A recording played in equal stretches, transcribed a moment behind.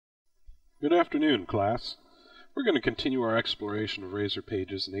Good afternoon, class. We're going to continue our exploration of Razor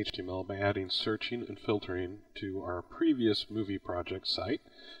pages in HTML by adding searching and filtering to our previous movie project site.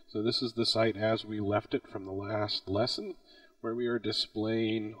 So this is the site as we left it from the last lesson, where we are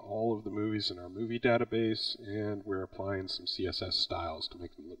displaying all of the movies in our movie database, and we're applying some CSS styles to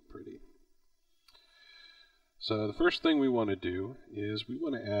make them look pretty. So the first thing we want to do is we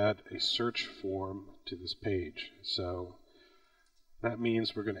want to add a search form to this page. So that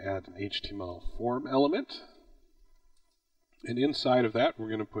means we're going to add an HTML form element. And inside of that, we're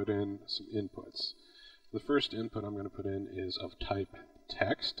going to put in some inputs. The first input I'm going to put in is of type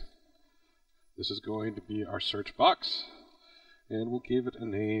text. This is going to be our search box, and we'll give it a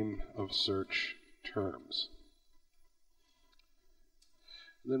name of search terms.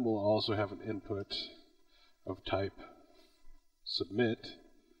 And then we'll also have an input of type submit.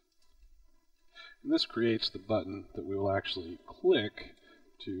 And this creates the button that we will actually click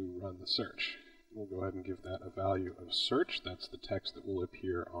to run the search. We'll go ahead and give that a value of search. That's the text that will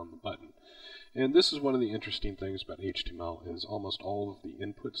appear on the button. And this is one of the interesting things about HTML is almost all of the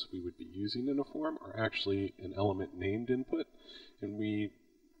inputs we would be using in a form are actually an element named input, and we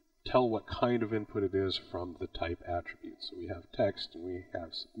tell what kind of input it is from the type attribute. So we have text and we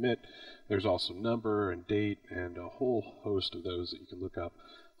have submit. There's also number and date and a whole host of those that you can look up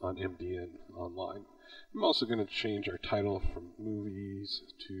on MDN online. I'm also going to change our title from movies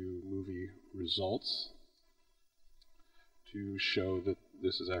to movie results to show that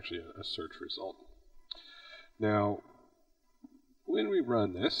this is actually a search result. Now, when we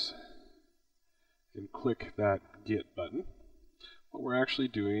run this and click that Get button, what we're actually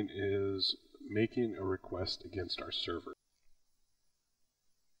doing is making a request against our server.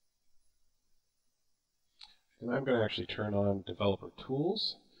 And I'm going to actually turn on Developer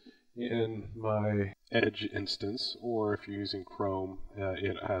Tools in my Edge instance, or if you're using Chrome,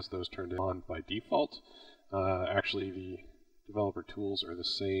 it has those turned on by default. Actually, the developer tools are the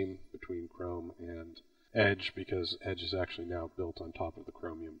same between Chrome and Edge because Edge is actually now built on top of the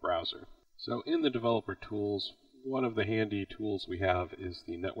Chromium browser. So in the developer tools, one of the handy tools we have is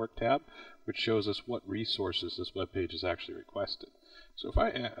the Network tab, which shows us what resources this web page has actually requested. So if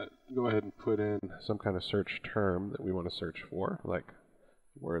I go ahead and put in some kind of search term that we want to search for, like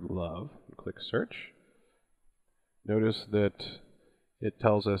the word love, and click search, notice that it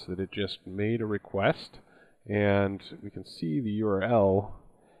tells us that it just made a request, and we can see the URL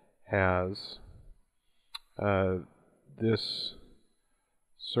has this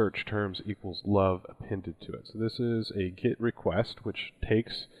search terms equals love appended to it. So this is a GET request, which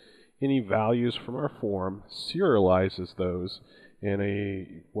takes any values from our form, serializes those in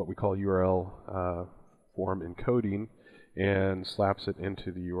a what we call URL form encoding, and slaps it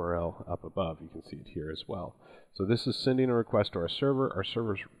into the URL up above. You can see it here as well. So this is sending a request to our server. Our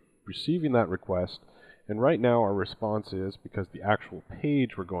server's receiving that request, and right now our response is, because the actual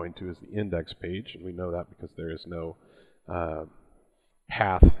page we're going to is the index page, and we know that because there is no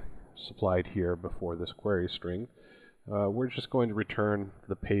path supplied here before this query string, we're just going to return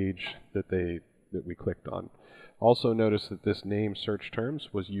the page that we clicked on. Also notice that this name search terms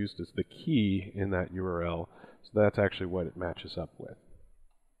was used as the key in that URL, so that's actually what it matches up with.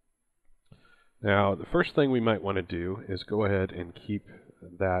 Now, the first thing we might want to do is go ahead and keep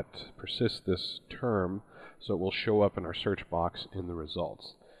that persist this term so it will show up in our search box in the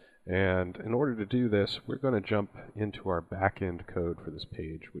results. And in order to do this, we're going to jump into our backend code for this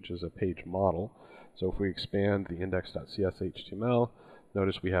page, which is a page model. So if we expand the index.cs HTML,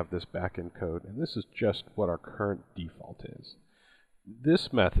 notice we have this backend code, and this is just what our current default is.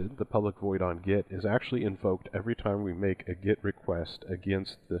 This method, the public void on get, is actually invoked every time we make a get request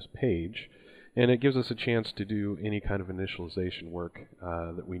against this page, and it gives us a chance to do any kind of initialization work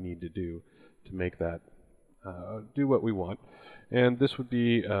that we need to do to make that do what we want. And this would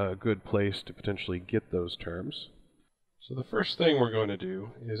be a good place to potentially get those terms. So the first thing we're going to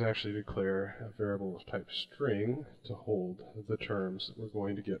do is actually declare a variable of type string to hold the terms that we're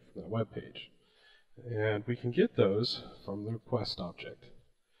going to get from that web page. And we can get those from the request object.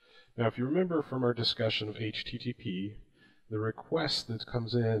 Now, if you remember from our discussion of HTTP, the request that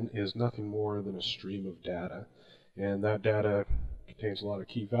comes in is nothing more than a stream of data. And that data contains a lot of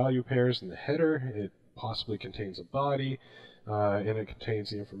key value pairs in the header. It possibly contains a body, and it contains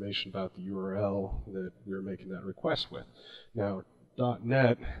the information about the URL that we're making that request with. Now,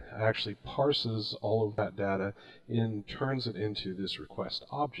 .NET actually parses all of that data and turns it into this request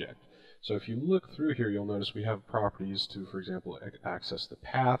object. So if you look through here, you'll notice we have properties to, for example, access the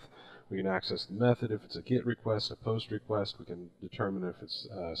path. We can access the method if it's a GET request, a POST request. We can determine if it's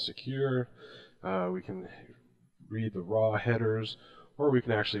secure. We can read the raw headers, or we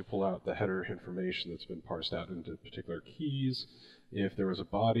can actually pull out the header information that's been parsed out into particular keys. If there was a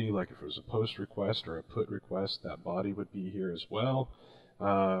body, like if it was a post request or a put request, that body would be here as well.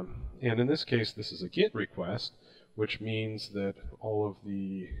 And in this case, this is a GET request, which means that all of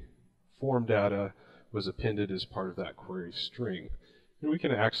the form data was appended as part of that query string. And we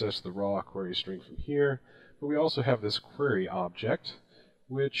can access the raw query string from here, but we also have this query object,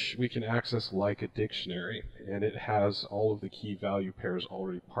 which we can access like a dictionary, and it has all of the key value pairs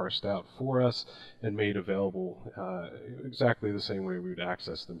already parsed out for us and made available exactly the same way we would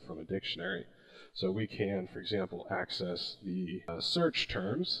access them from a dictionary. So we can, for example, access the search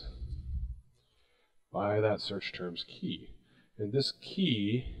terms by that search terms key. And this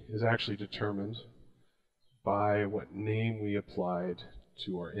key is actually determined by what name we applied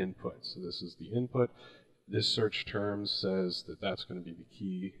to our input. So this is the input. This search term says that that's going to be the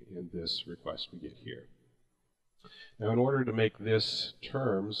key in this request we get here. Now, in order to make this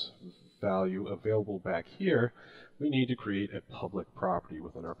terms value available back here, we need to create a public property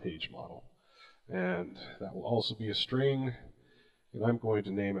within our page model. And that will also be a string, and I'm going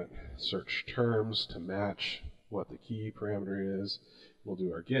to name it search terms to match what the key parameter is. We'll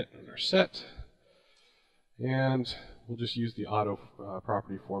do our get and our set, and we'll just use the auto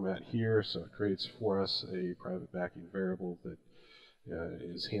property format here, so it creates for us a private backing variable that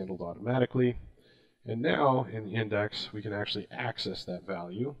is handled automatically. And now in the index we can actually access that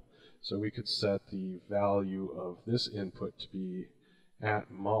value. So we could set the value of this input to be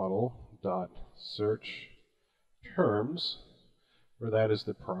at model.searchTerms, where that is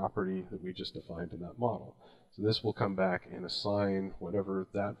the property that we just defined in that model. So this will come back and assign whatever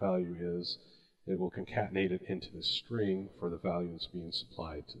that value is. It will concatenate it into this string for the value that's being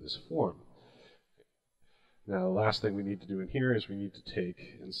supplied to this form. Now, the last thing we need to do in here is we need to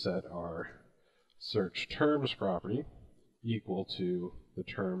take and set our search terms property equal to the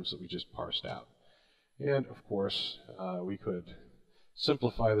terms that we just parsed out. And of course, we could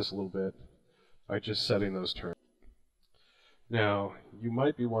simplify this a little bit by just setting those terms. Now, you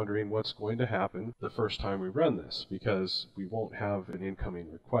might be wondering what's going to happen the first time we run this, because we won't have an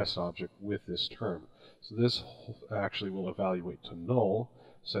incoming request object with this term. So this actually will evaluate to null,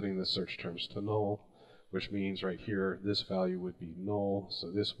 setting the search terms to null, which means right here this value would be null,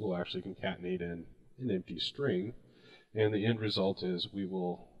 so this will actually concatenate in an empty string, and the end result is we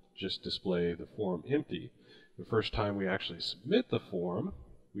will just display the form empty. The first time we actually submit the form,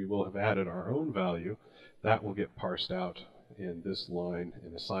 we will have added our own value. That will get parsed out in this line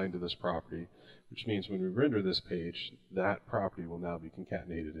and assigned to this property, which means when we render this page, that property will now be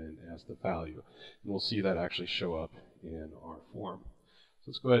concatenated in as the value. And we'll see that actually show up in our form. So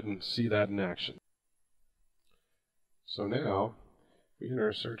let's go ahead and see that in action. So now we enter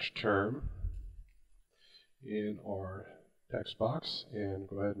a search term in our text box and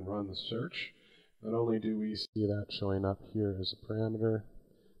go ahead and run the search. Not only do we see that showing up here as a parameter,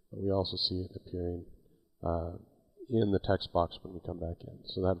 but we also see it appearing in the text box when we come back in.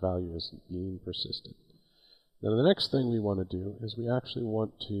 So that value is being persisted. Now the next thing we want to do is we actually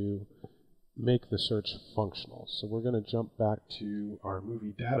want to make the search functional. So we're going to jump back to our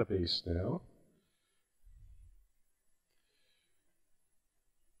movie database now.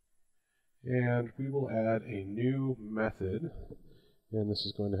 And we will add a new method, and this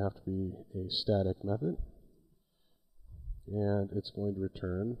is going to have to be a static method. And it's going to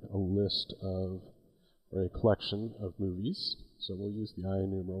return a list of, or a collection of movies. So we'll use the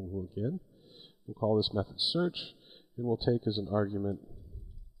IEnumerable again. We'll call this method search, and we'll take as an argument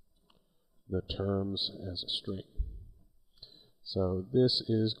the terms as a string. So this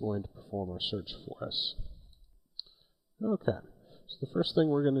is going to perform our search for us. Okay, so the first thing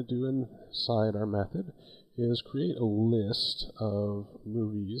we're going to do inside our method is create a list of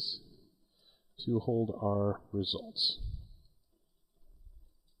movies to hold our results.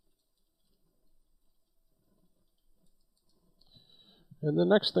 And the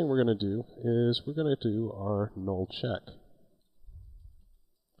next thing we're going to do is we're going to do our null check.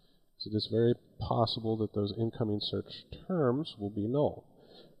 So it is very possible that those incoming search terms will be null.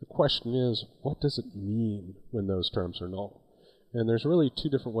 The question is, what does it mean when those terms are null? And there's really two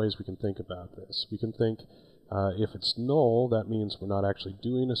different ways we can think about this. We can think if it's null, that means we're not actually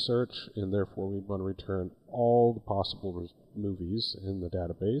doing a search, and therefore we want to return all the possible movies in the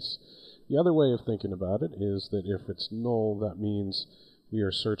database. The other way of thinking about it is that if it's null, that means we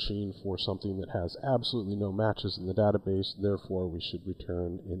are searching for something that has absolutely no matches in the database, therefore we should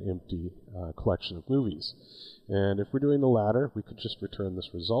return an empty collection of movies. And if we're doing the latter, we could just return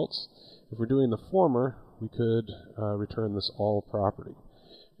this results. If we're doing the former, we could return this all property.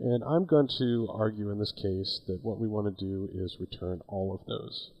 And I'm going to argue in this case that what we want to do is return all of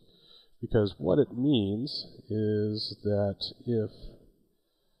those. Because what it means is that if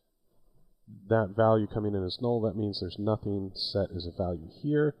that value coming in is null, that means there's nothing set as a value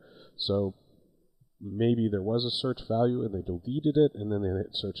here. So maybe there was a search value and they deleted it and then they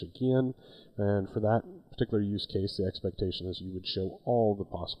hit search again. And for that particular use case, the expectation is you would show all the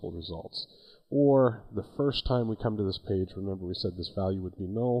possible results. Or the first time we come to this page, remember we said this value would be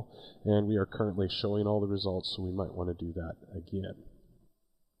null, and we are currently showing all the results, so we might want to do that again.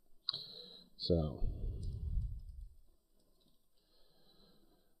 So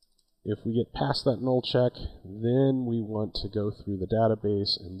if we get past that null check, then we want to go through the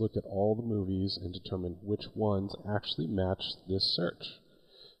database and look at all the movies and determine which ones actually match this search.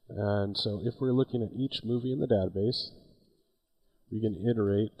 And so if we're looking at each movie in the database, we can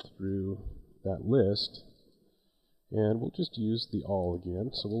iterate through that list, and we'll just use the all again.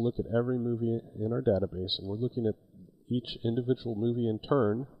 So we'll look at every movie in our database, and we're looking at each individual movie in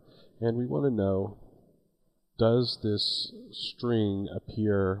turn, and we want to know, does this string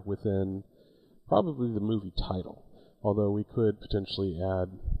appear within probably the movie title, although we could potentially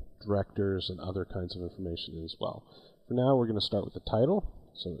add directors and other kinds of information as well. For now, we're going to start with the title.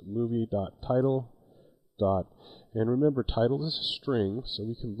 So movie.title. And remember, title is a string, so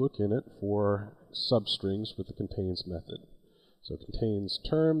we can look in it for substrings with the contains method. So contains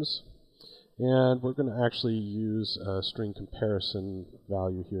terms, and we're going to actually use a string comparison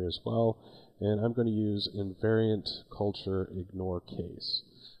value here as well. And I'm going to use invariant culture ignore case.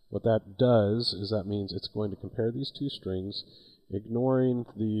 What that does is that means it's going to compare these two strings, ignoring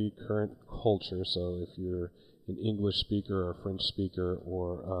the current culture. So if you're an English speaker or a French speaker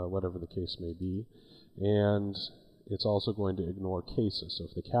or whatever the case may be. And it's also going to ignore cases. So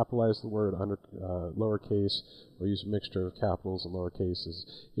if they capitalize the word under lowercase or use a mixture of capitals and lowercases,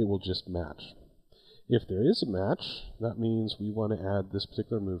 it will just match. If there is a match, that means we want to add this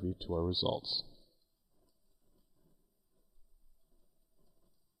particular movie to our results.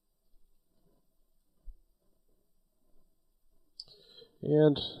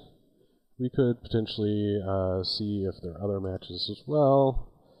 And we could potentially see if there are other matches as well.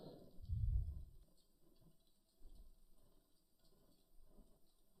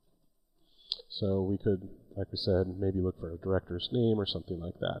 So we could, like we said, maybe look for a director's name or something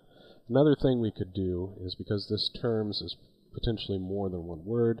like that. Another thing we could do is, because this terms is potentially more than one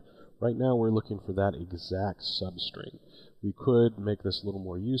word, right now we're looking for that exact substring. We could make this a little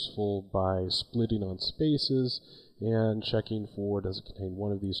more useful by splitting on spaces and checking for, does it contain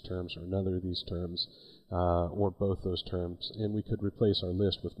one of these terms or another of these terms, or both those terms. And we could replace our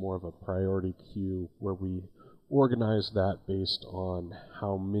list with more of a priority queue where we organize that based on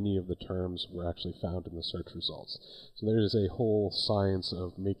how many of the terms were actually found in the search results. So there is a whole science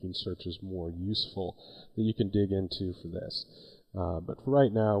of making searches more useful that you can dig into for this. But for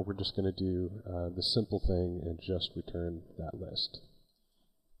right now, we're just going to do the simple thing and just return that list.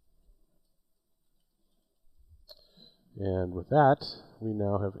 And with that, we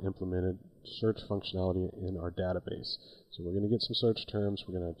now have implemented search functionality in our database. So we're going to get some search terms.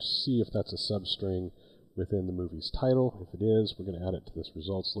 We're going to see if that's a substring within the movie's title. If it is, we're going to add it to this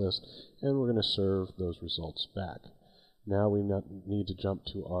results list, and we're going to serve those results back. Now we need to jump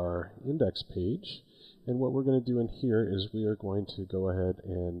to our index page, and what we're going to do in here is we are going to go ahead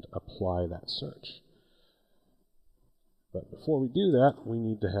and apply that search. But before we do that, we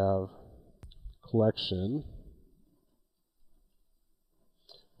need to have collection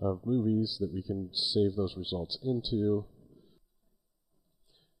of movies that we can save those results into.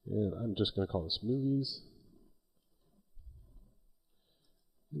 And I'm just going to call this movies.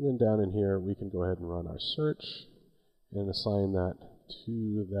 And then down in here, we can go ahead and run our search and assign that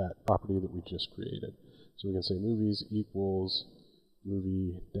to that property that we just created. So we can say movies equals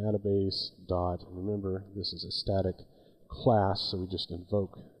movie database dot, and remember, this is a static class, so we just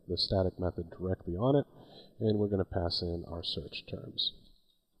invoke the static method directly on it, and we're going to pass in our search terms.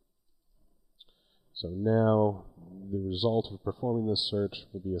 So now the result of performing this search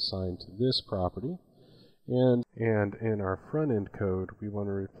will be assigned to this property. And in our front-end code, we want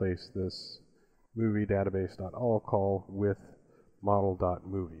to replace this movie database.all call with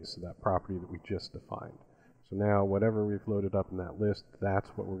model.movies, so that property that we just defined. So now whatever we've loaded up in that list, that's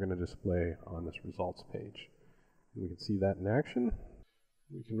what we're going to display on this results page. And we can see that in action.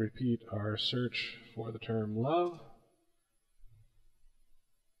 We can repeat our search for the term love.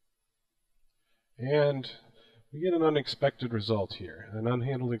 And we get an unexpected result here. An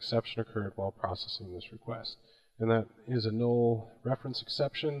unhandled exception occurred while processing this request. And that is a null reference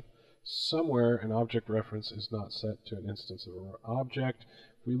exception. Somewhere an object reference is not set to an instance of an object.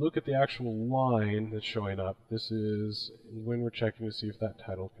 If we look at the actual line that's showing up, this is when we're checking to see if that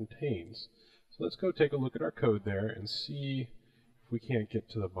title contains. So let's go take a look at our code there and see if we can't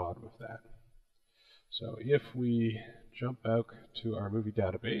get to the bottom of that. So if we jump back to our movie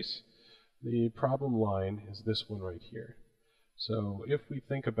database, the problem line is this one right here. So if we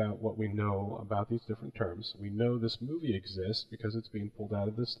think about what we know about these different terms, we know this movie exists because it's being pulled out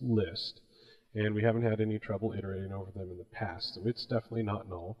of this list, and we haven't had any trouble iterating over them in the past, so it's definitely not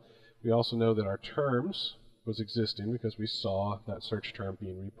null. We also know that our terms was existing because we saw that search term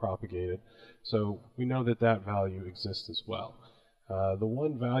being repropagated, so we know that that value exists as well. The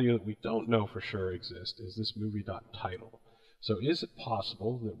one value that we don't know for sure exists is this movie.title. So is it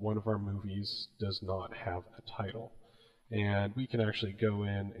possible that one of our movies does not have a title? And we can actually go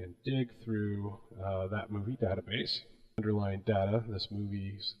in and dig through that movie database, underline data, this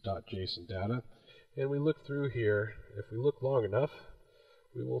movies.json data, and we look through here. If we look long enough,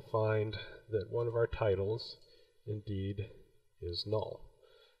 we will find that one of our titles indeed is null,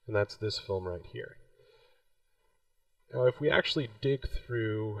 and that's this film right here. Now if we actually dig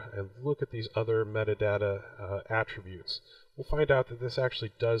through and look at these other metadata attributes, we'll find out that this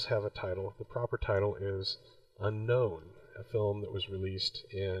actually does have a title. The proper title is Unknown, a film that was released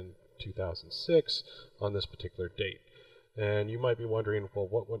in 2006 on this particular date. And you might be wondering, well,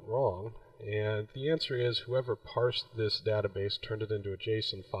 what went wrong? And the answer is whoever parsed this database, turned it into a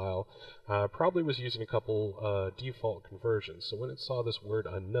JSON file, probably was using a couple default conversions. So when it saw this word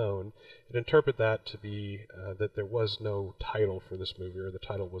unknown, it interpreted that to be that there was no title for this movie, or the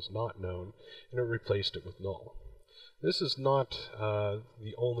title was not known, and it replaced it with null. This is not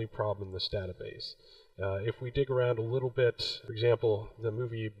the only problem in this database. If we dig around a little bit, for example, the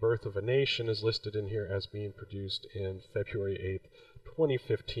movie Birth of a Nation is listed in here as being produced in February 8th,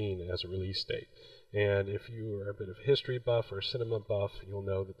 2015 as a release date. And if you are a bit of a history buff or cinema buff, you'll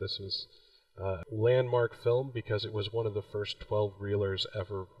know that this was a landmark film because it was one of the first 12-reelers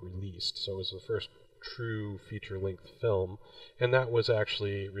ever released. So it was the first true feature-length film, and that was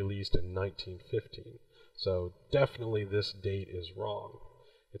actually released in 1915. So definitely this date is wrong.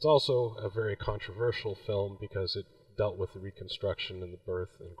 It's also a very controversial film because it dealt with the Reconstruction and the birth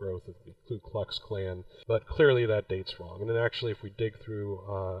and growth of the Ku Klux Klan, but clearly that date's wrong. And then actually if we dig through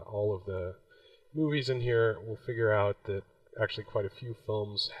all of the movies in here, we'll figure out that actually quite a few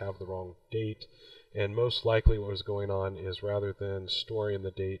films have the wrong date, and most likely what was going on is rather than storing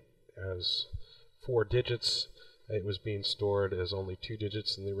the date as 4 digits, it was being stored as only 2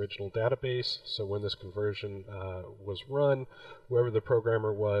 digits in the original database. So when this conversion was run, whoever the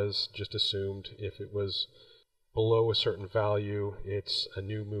programmer was just assumed if it was below a certain value, it's a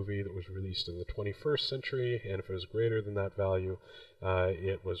new movie that was released in the 21st century, and if it was greater than that value,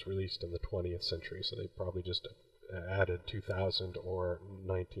 it was released in the 20th century. So they probably just added 2000 or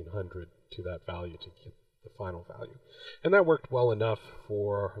 1900 to that value to get the final value. And that worked well enough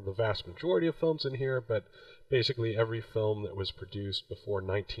for the vast majority of films in here, but basically every film that was produced before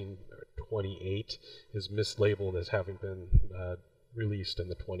 1928 is mislabeled as having been released in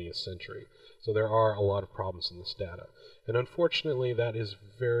the 20th century. So there are a lot of problems in this data. And unfortunately that is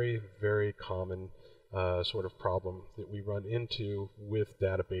very, very common sort of problem that we run into with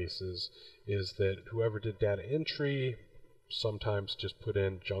databases, is that whoever did data entry sometimes just put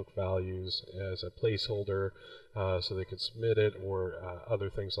in junk values as a placeholder so they could submit it, or other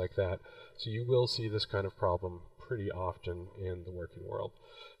things like that. So you will see this kind of problem pretty often in the working world.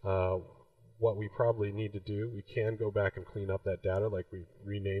 What we probably need to do, we can go back and clean up that data, like we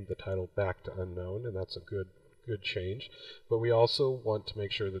renamed the title back to unknown, and that's a good change. But we also want to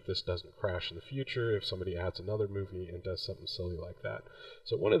make sure that this doesn't crash in the future if somebody adds another movie and does something silly like that.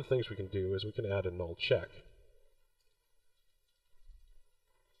 So one of the things we can do is we can add a null check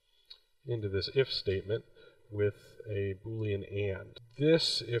into this if statement with a Boolean AND.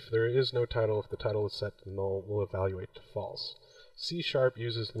 This, if there is no title, if the title is set to null, will evaluate to false. C#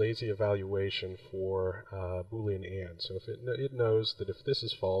 uses lazy evaluation for Boolean AND. So if it knows that if this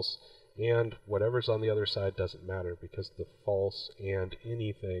is false, and whatever's on the other side doesn't matter, because the false and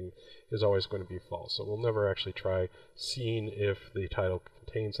anything is always going to be false. So we'll never actually try seeing if the title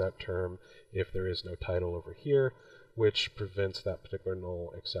contains that term if there is no title over here, which prevents that particular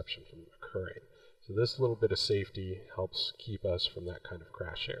null exception from occurring. So this little bit of safety helps keep us from that kind of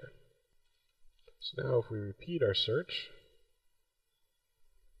crash error. So now if we repeat our search,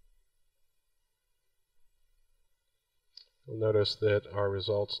 you'll notice that our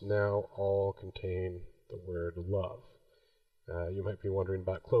results now all contain the word love. You might be wondering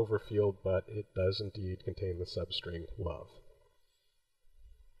about Cloverfield, but it does indeed contain the substring love.